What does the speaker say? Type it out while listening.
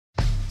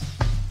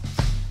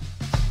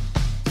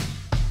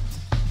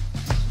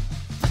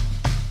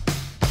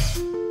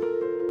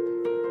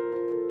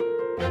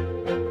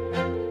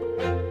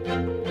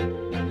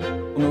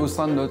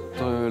sein de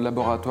notre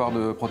laboratoire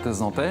de prothèses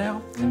dentaires.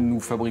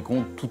 Nous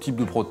fabriquons tout type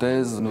de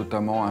prothèses,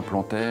 notamment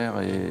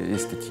implantaires et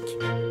esthétiques.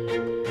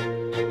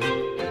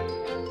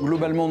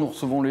 Globalement, nous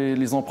recevons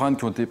les empreintes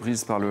qui ont été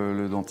prises par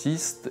le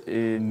dentiste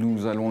et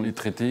nous allons les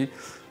traiter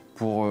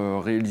pour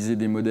réaliser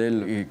des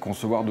modèles et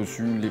concevoir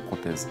dessus les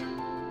prothèses.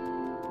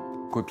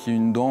 Copier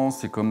une dent,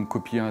 c'est comme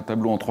copier un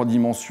tableau en 3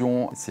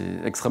 dimensions.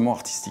 C'est extrêmement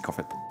artistique en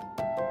fait.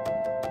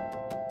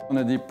 On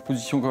a des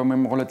positions quand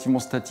même relativement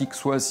statiques,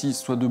 soit assises,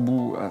 soit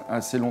debout,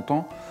 assez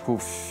longtemps. Au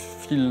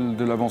fil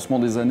de l'avancement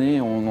des années,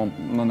 on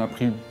en a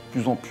pris de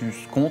plus en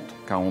plus compte,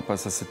 car on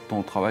passe assez de temps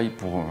au travail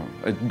pour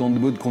être dans de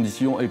bonnes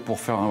conditions. Et pour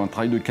faire un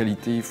travail de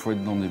qualité, il faut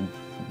être dans des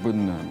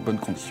bonnes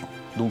conditions.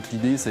 Donc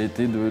l'idée, ça a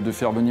été de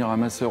faire venir un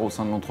masseur au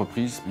sein de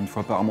l'entreprise, une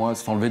fois par mois,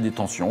 s'enlever des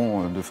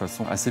tensions de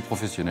façon assez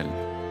professionnelle.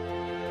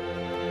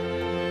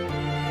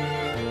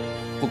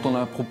 Quand on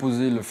a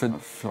proposé le fait de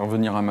faire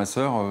venir un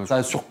masseur, ça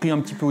a surpris un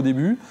petit peu au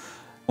début.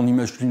 On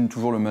imagine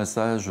toujours le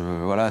massage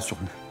voilà,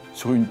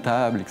 sur une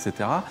table,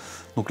 etc.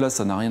 Donc là,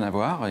 ça n'a rien à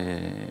voir.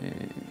 Et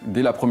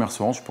dès la première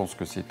séance, je pense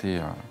que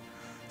c'était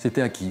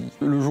acquis.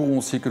 Le jour où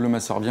on sait que le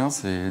masseur vient,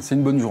 c'est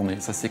une bonne journée,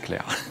 ça c'est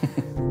clair.